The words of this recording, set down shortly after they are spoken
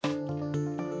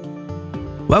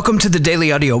Welcome to the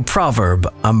Daily Audio Proverb.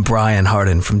 I'm Brian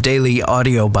Hardin from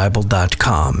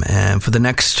dailyaudiobible.com, and for the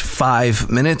next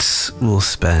 5 minutes, we'll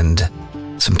spend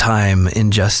some time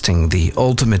ingesting the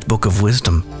ultimate book of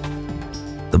wisdom,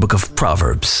 the book of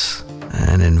Proverbs,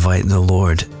 and invite the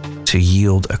Lord to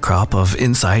yield a crop of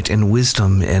insight and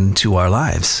wisdom into our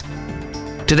lives.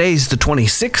 Today's the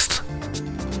 26th.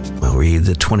 We'll read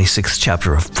the 26th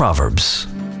chapter of Proverbs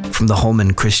from the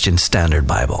Holman Christian Standard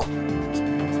Bible.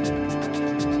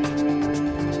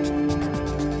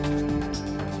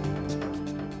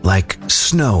 Like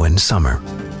snow in summer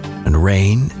and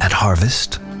rain at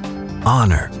harvest,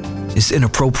 honor is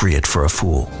inappropriate for a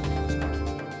fool.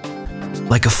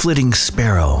 Like a flitting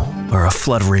sparrow or a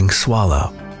fluttering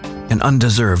swallow, an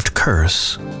undeserved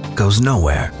curse goes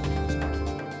nowhere.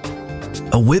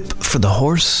 A whip for the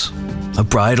horse, a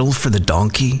bridle for the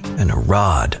donkey, and a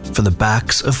rod for the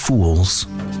backs of fools.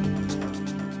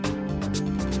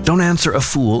 Don't answer a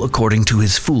fool according to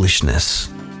his foolishness,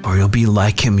 or you'll be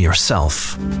like him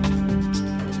yourself.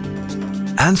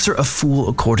 Answer a fool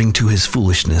according to his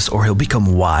foolishness, or he'll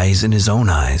become wise in his own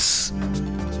eyes.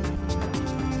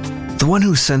 The one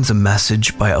who sends a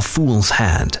message by a fool's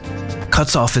hand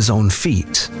cuts off his own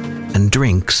feet and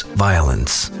drinks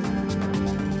violence.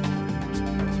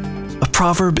 A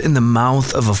proverb in the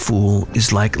mouth of a fool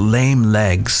is like lame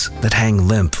legs that hang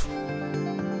limp.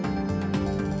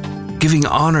 Giving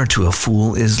honor to a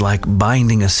fool is like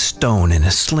binding a stone in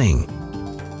a sling.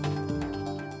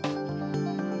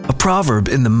 A proverb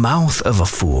in the mouth of a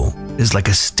fool is like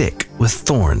a stick with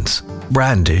thorns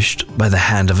brandished by the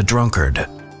hand of a drunkard.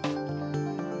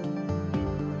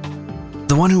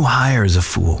 The one who hires a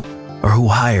fool, or who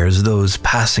hires those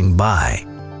passing by,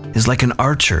 is like an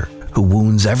archer who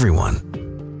wounds everyone.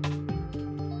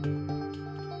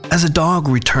 As a dog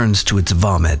returns to its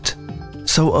vomit,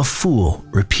 so a fool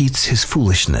repeats his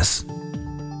foolishness.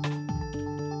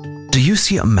 Do you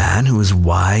see a man who is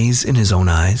wise in his own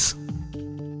eyes?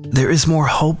 There is more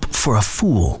hope for a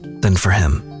fool than for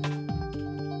him.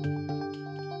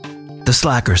 The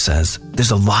slacker says,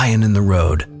 "There's a lion in the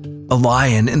road, a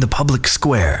lion in the public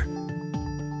square."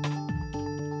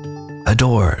 A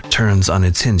door turns on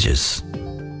its hinges,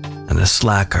 and a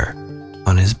slacker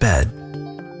on his bed.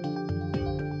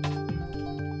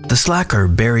 The slacker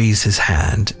buries his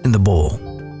hand in the bowl.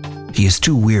 He is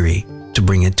too weary to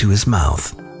bring it to his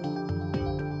mouth.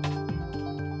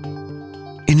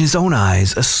 In his own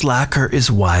eyes, a slacker is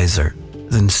wiser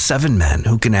than 7 men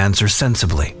who can answer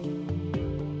sensibly.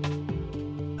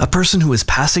 A person who is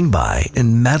passing by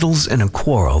and meddles in a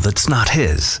quarrel that's not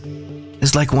his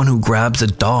is like one who grabs a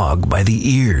dog by the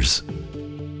ears.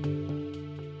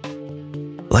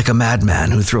 Like a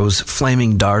madman who throws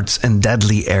flaming darts and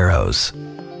deadly arrows,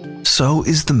 so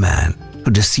is the man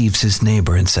who deceives his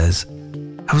neighbor and says,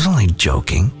 "I was only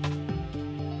joking."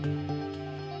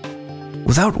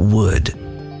 Without wood,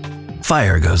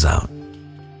 fire goes out.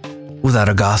 Without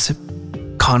a gossip,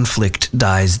 conflict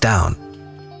dies down.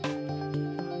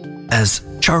 As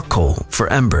charcoal for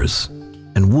embers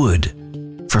and wood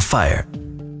for fire,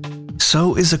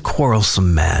 so is a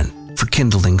quarrelsome man for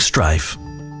kindling strife.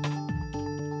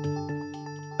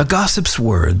 A gossip's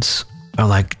words are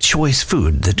like choice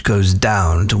food that goes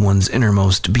down to one's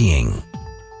innermost being.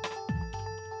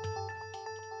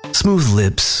 Smooth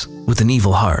lips with an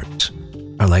evil heart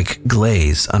are like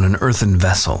glaze on an earthen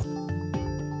vessel.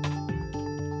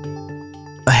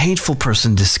 A hateful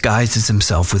person disguises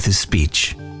himself with his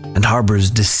speech and harbors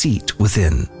deceit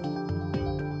within.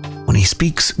 When he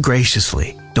speaks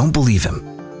graciously, don't believe him,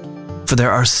 for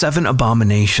there are 7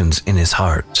 abominations in his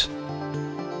heart.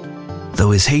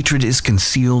 Though his hatred is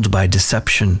concealed by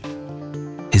deception,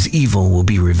 his evil will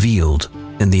be revealed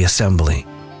in the assembly.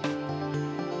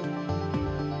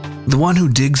 The one who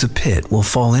digs a pit will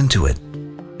fall into it,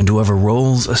 and whoever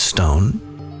rolls a stone,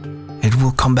 it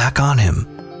will come back on him.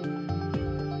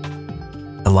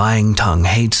 A lying tongue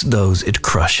hates those it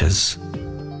crushes,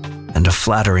 and a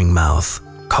flattering mouth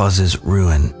causes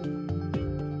ruin.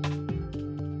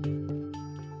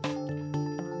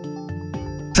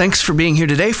 Thanks for being here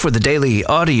today for the Daily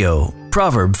Audio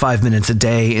Proverb, 5 minutes a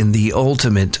day in the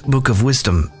ultimate book of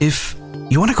wisdom. If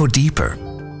you want to go deeper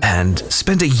and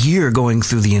spend a year going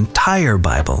through the entire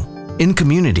Bible in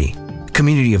community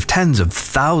of tens of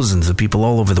thousands of people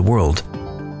all over the world,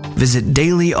 visit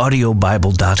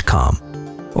dailyaudiobible.com,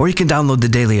 or you can download the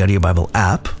Daily Audio Bible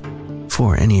app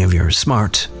for any of your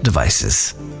smart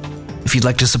devices. If you'd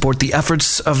like to support the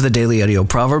efforts of the Daily Audio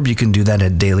Proverb, you can do that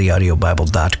at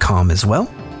dailyaudiobible.com as well.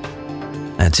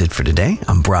 That's it for today.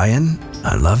 I'm Brian.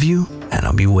 I love you, and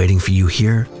I'll be waiting for you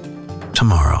here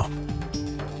tomorrow.